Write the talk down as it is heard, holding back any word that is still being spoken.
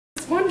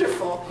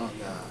wonderful. Oh,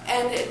 no.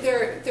 And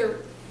they're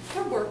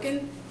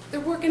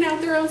working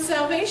out their own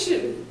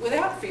salvation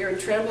without fear and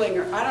trembling,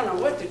 or I don't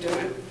know what they're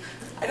doing.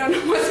 I don't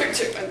know what they're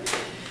doing.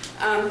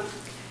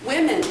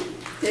 Women,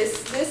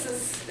 this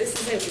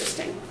is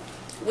interesting.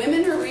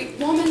 Woman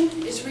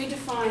is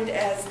redefined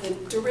as the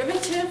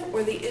derivative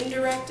or the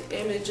indirect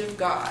image of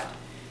God.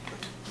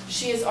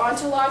 She is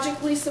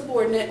ontologically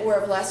subordinate or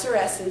of lesser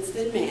essence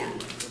than man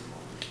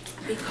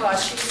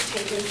because she's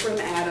taken from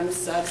Adam's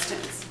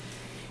substance.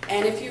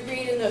 And if you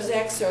read in those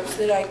excerpts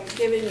that I've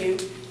given you,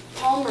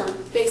 Palmer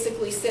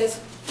basically says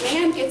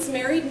man gets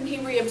married and he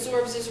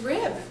reabsorbs his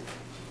rib.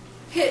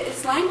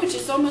 His language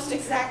is almost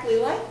exactly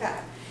like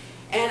that.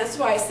 And that's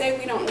why I say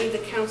we don't need the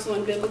Council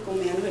on Biblical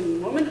Manhood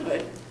and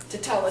Womanhood to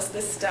tell us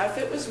this stuff.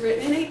 It was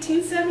written in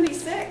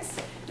 1876.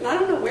 And I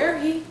don't know where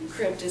he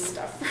cribbed his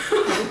stuff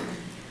from.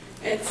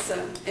 It's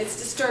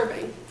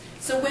disturbing.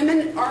 So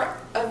women are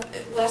of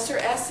lesser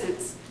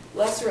essence,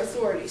 lesser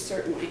authority,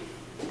 certainly.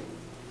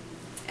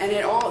 And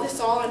this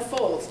all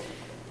unfolds.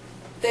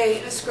 They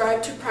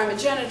ascribe to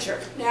primogeniture.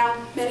 Now,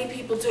 many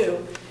people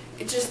do.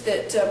 It's just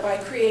that by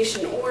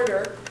creation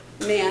order,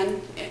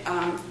 man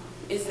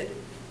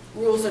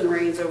rules and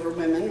reigns over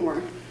women,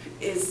 or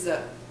is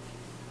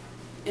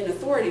in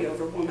authority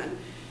over women.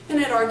 And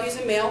it argues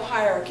a male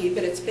hierarchy,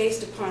 but it's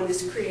based upon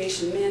this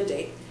creation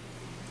mandate.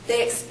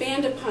 They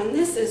expand upon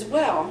this as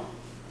well.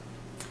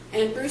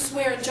 And Bruce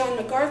Ware and John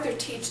MacArthur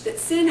teach that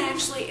sin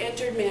actually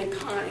entered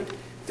mankind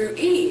through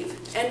Eve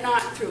and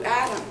not through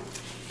Adam.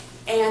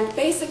 And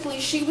basically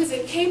she was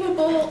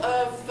incapable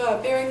of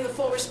bearing the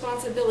full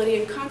responsibility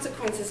and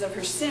consequences of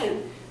her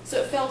sin,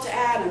 so it fell to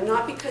Adam,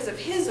 not because of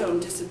his own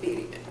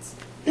disobedience,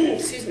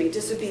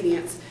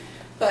 disobedience,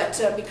 but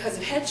because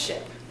of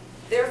headship.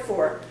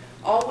 Therefore,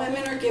 all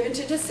women are given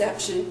to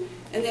deception,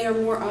 and they are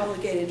more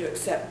obligated to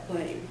accept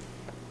blame.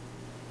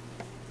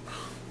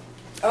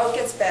 Oh, it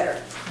gets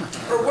better,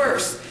 or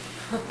worse.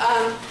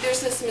 There's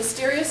this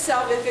mysterious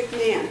salvific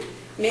man.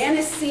 Man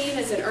is seen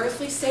as an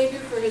earthly savior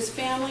for his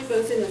family,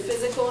 both in the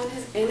physical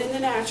and in the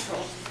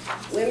natural.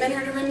 Women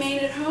are to remain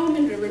at home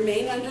and to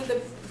remain under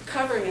the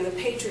covering of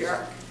the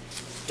patriarch.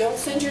 Don't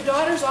send your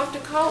daughters off to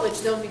college.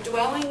 They'll be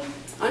dwelling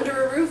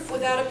under a roof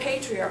without a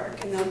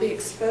patriarch, and they'll be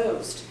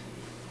exposed.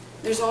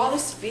 There's all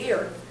this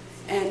fear,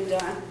 and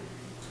that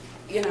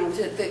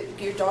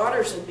your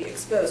daughters will be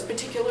exposed,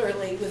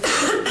 particularly with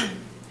women.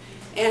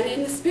 And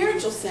in the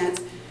spiritual sense,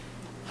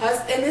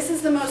 and this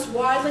is the most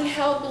widely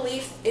held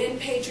belief in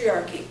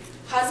patriarchy,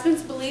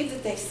 husbands believe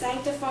that they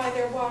sanctify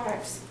their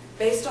wives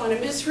based on a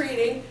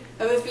misreading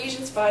of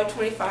Ephesians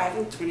 5:25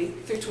 and 20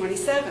 through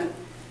 27.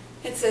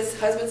 It says,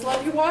 husbands,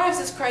 love your wives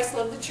as Christ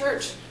loved the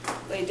church.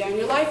 Lay down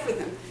your life for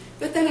them.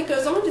 But then it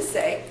goes on to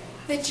say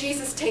that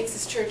Jesus takes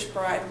his church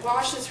bride,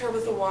 washes her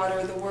with the water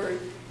of the word,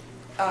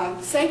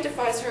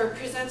 sanctifies her,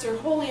 presents her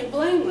holy and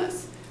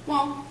blameless.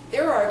 Well,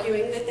 they're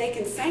arguing that they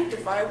can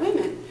sanctify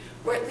women,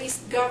 or at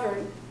least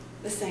govern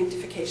the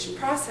sanctification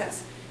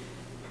process.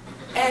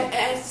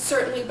 And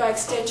certainly by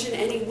extension,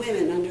 any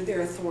women under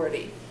their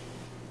authority.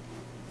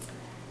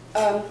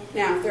 Now,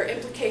 there are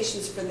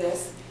implications for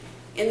this.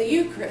 In the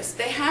Eucharist,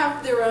 they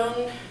have their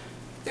own,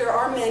 there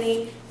are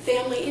many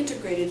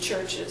family-integrated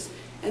churches,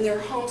 and there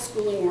are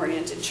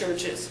homeschooling-oriented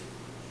churches.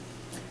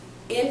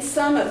 In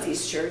some of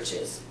these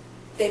churches,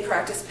 they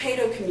practice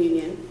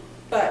paedo-communion,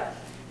 but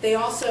they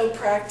also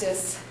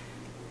practice,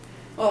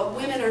 well,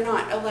 women are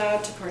not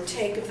allowed to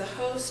partake of the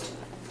host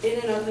in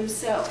and of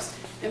themselves.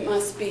 It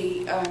must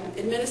be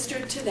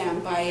administered to them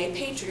by a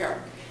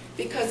patriarch,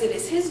 because it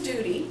is his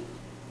duty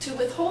to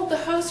withhold the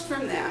host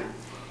from them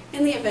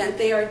in the event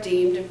they are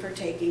deemed and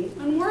partaking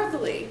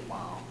unworthily.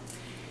 Wow.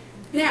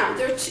 Now,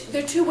 there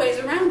are two ways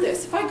around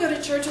this. If I go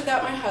to church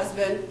without my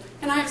husband,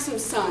 and I have some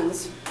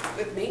sons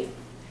with me,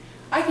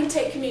 I can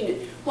take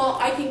communion. Well,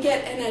 I can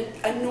get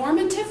a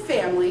normative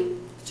family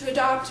to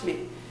adopt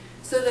me,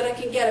 so that I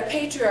can get a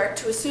patriarch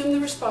to assume the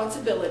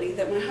responsibility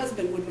that my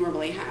husband would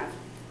normally have.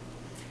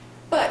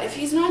 But if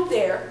he's not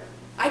there,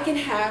 I can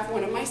have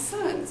one of my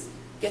sons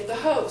get the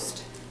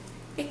host.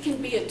 It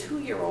can be a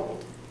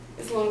 2-year-old,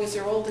 as long as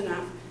they're old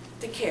enough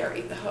to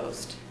carry the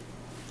host.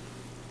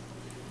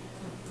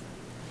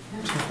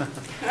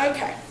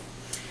 Okay.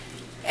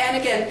 And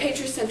again,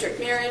 patriocentric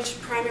marriage,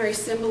 primary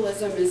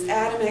symbolism is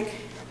Adamic.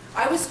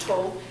 I was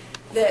told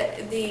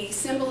that the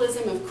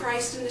symbolism of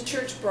Christ and the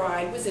church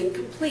bride was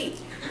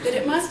incomplete, that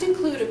it must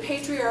include a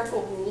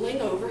patriarchal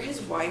ruling over his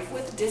wife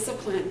with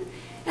discipline.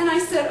 And I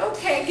said,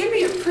 okay, give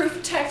me a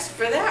proof text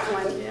for that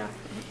one. Yeah.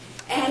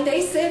 And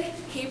they said,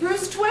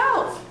 Hebrews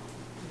 12.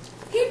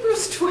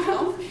 Hebrews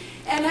 12.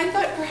 And I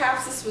thought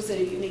perhaps this was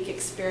a unique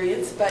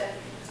experience, but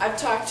I've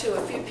talked to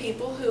a few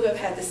people who have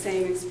had the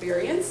same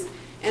experience.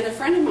 And a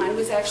friend of mine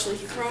was actually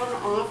thrown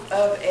off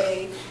of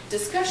a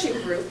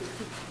discussion group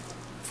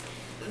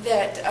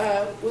that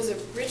was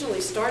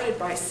originally started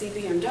by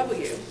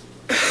CBMW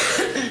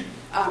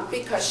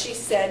because she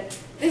said,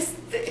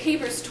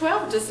 Hebrews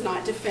 12 does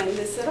not defend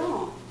this at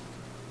all.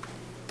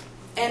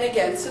 And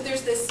again, so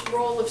there's this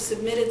role of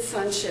submitted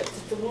sonship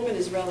that the woman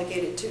is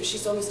relegated to.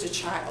 She's almost a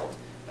child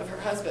of her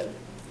husband.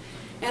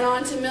 And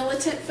on to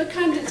militant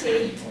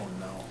fecundity. Oh,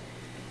 no.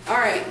 All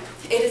right.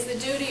 It is the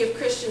duty of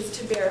Christians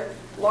to bear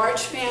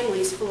large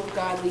families full of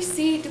godly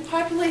seed, to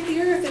populate the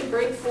earth and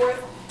bring forth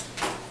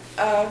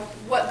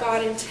what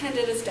God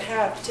intended us to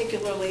have,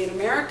 particularly in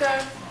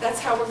America. That's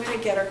how we're going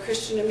to get our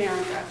Christian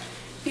America.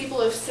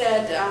 People have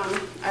said,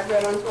 I've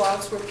read on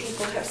blogs where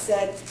people have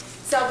said,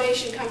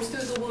 salvation comes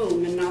through the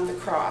womb and not the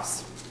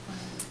cross.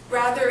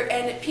 Rather,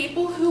 and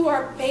people who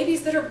are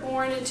babies that are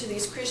born into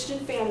these Christian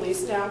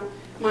families, now,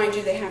 mind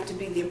you, they have to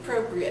be the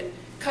appropriate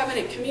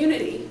covenant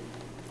community,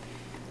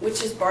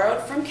 which is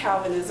borrowed from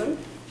Calvinism.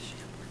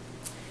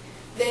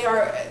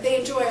 They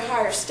enjoy a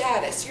higher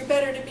status. You're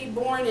better to be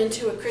born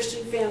into a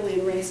Christian family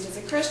and raised as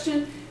a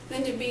Christian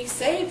than to be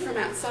saved from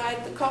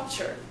outside the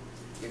culture.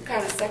 You're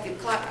kind of second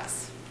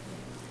class.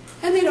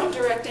 And they don't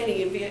direct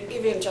any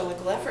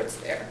evangelical efforts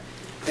there.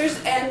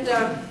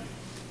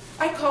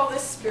 I call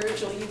this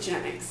spiritual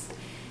eugenics.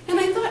 And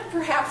I thought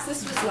perhaps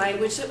this was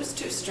language that was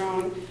too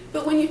strong,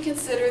 but when you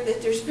consider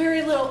that there's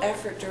very little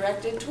effort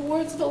directed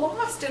towards the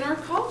lost in our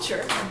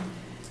culture,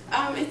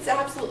 it's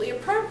absolutely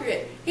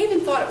appropriate. I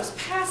even thought it was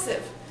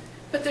passive,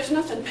 but there's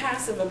nothing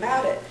passive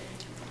about it.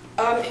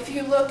 If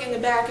you look in the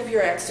back of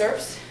your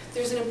excerpts,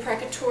 there's an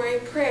imprecatory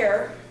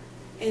prayer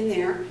in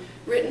there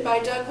written by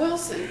Doug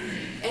Wilson.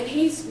 And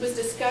he was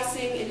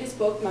discussing, in his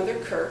book, Mother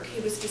Kirk,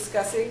 he was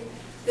discussing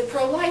the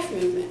pro-life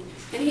movement.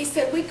 And he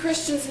said, we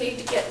Christians need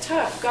to get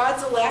tough.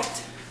 God's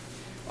elect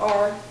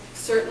are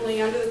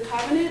certainly under the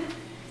covenant,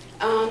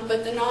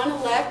 but the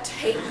non-elect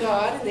hate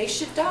God and they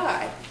should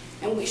die.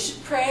 And we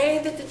should pray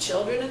that the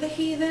children of the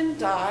heathen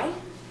die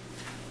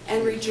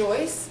and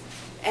rejoice.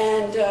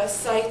 And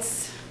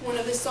cites one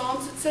of the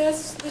Psalms that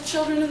says, the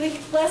children of the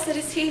blessed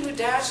is he who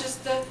dashes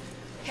the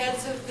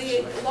heads of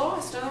the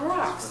lost on the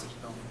rocks.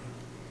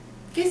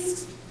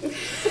 This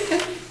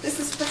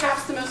is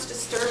perhaps the most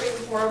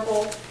disturbing,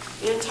 horrible,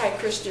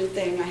 anti-Christian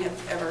thing I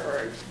have ever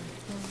heard.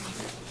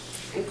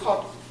 And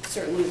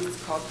certainly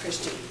it's called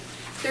Christian.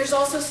 There's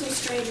also some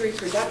strange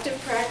reproductive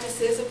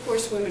practices. Of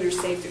course, women are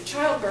saved through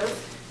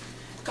childbirth.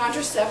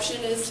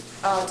 Contraception is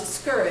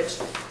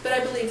discouraged, but I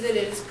believe that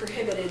it is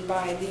prohibited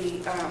by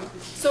the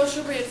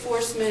social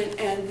reinforcement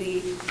and the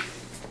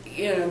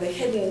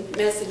hidden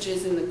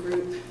messages in the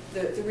group,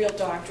 the real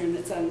doctrine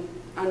that's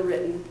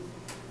unwritten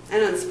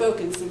and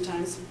unspoken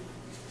sometimes.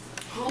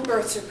 Home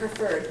births are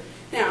preferred.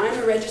 Now, I'm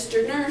a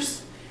registered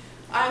nurse.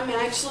 I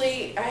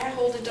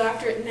hold a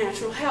doctorate in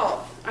natural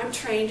health. I'm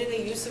trained in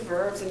the use of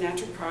herbs and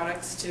natural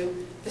products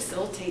to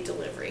facilitate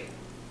delivery.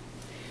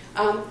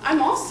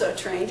 I'm also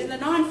trained in the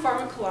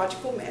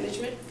non-pharmacological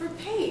management for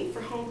pain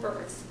for home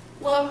births.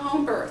 Love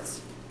home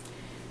births.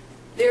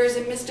 There is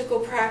a mystical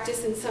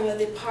practice in some of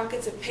the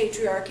pockets of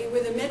patriarchy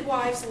where the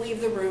midwives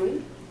leave the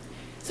room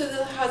so that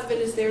the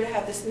husband is there to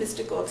have this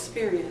mystical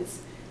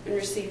experience and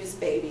receive his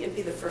baby and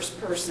be the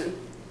first person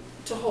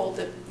to hold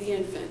the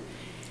infant.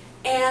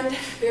 And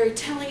very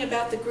telling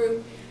about the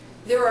group,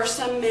 there are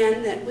some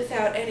men that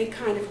without any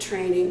kind of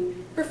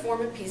training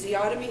perform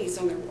episiotomies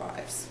on their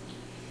wives.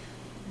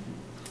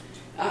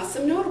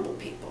 Some notable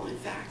people, in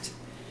fact.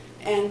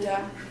 And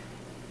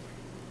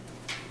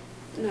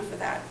enough of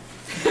that.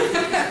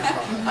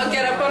 I'll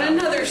get up on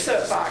another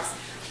soapbox.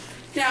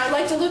 Now, I'd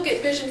like to look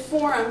at Vision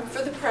Forum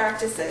for the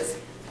practices,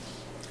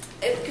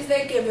 because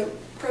they give a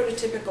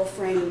prototypical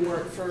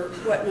framework for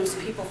what most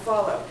people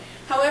follow.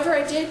 However,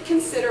 I did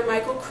consider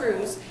Michael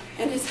Cruz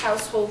and his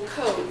household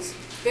codes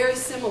very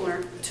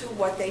similar to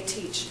what they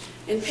teach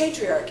in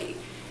Patriarchy.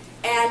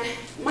 And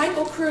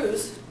Michael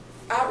Cruz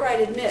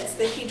outright admits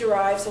that he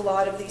derives a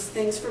lot of these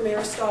things from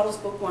Aristotle's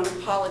book 1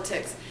 of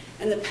Politics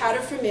and the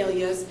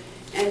paterfamilias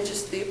and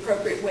just the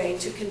appropriate way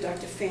to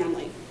conduct a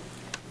family.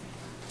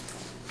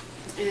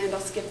 And I'll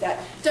skip that.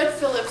 Doug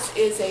Phillips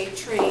is a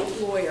trained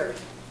lawyer,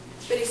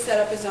 but he set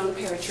up his own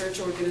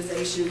parachurch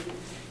organization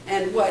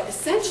and what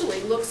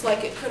essentially looks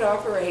like it could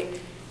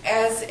operate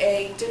as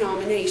a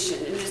denomination.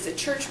 It is a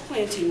church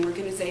planting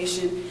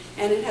organization,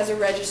 and it has a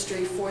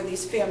registry for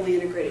these family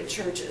integrated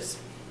churches.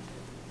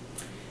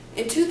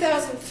 In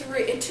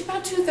 2003, in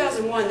about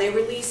 2001, they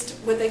released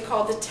what they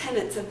called the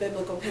tenets of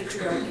biblical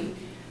patriarchy.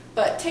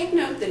 But take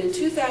note that in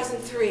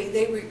 2003,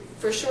 they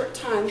for a short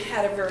time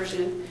had a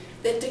version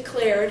that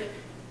declared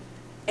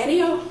any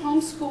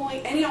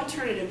homeschooling, any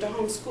alternative to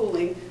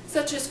homeschooling,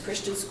 such as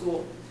Christian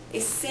school,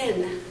 a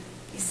sin.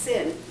 A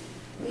sin.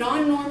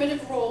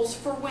 Non-normative roles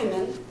for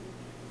women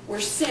were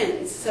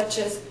sins, such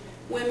as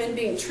women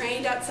being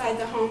trained outside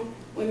the home,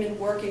 women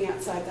working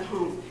outside the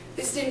home.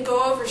 This didn't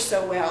go over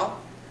so well,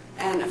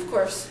 and of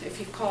course, if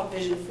you call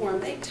Vision Forum,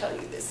 they tell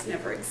you this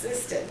never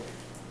existed.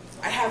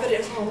 I have it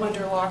at home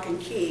under lock and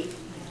key.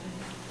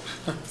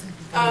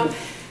 Now,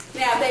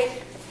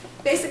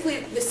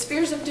 basically, the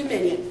spheres of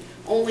dominion,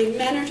 only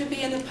men are to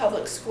be in the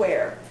public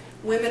square.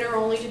 Women are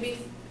only to be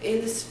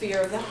in the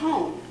sphere of the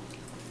home.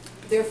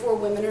 Therefore,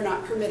 women are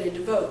not permitted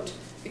to vote,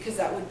 because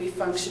that would be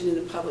function in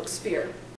the public sphere.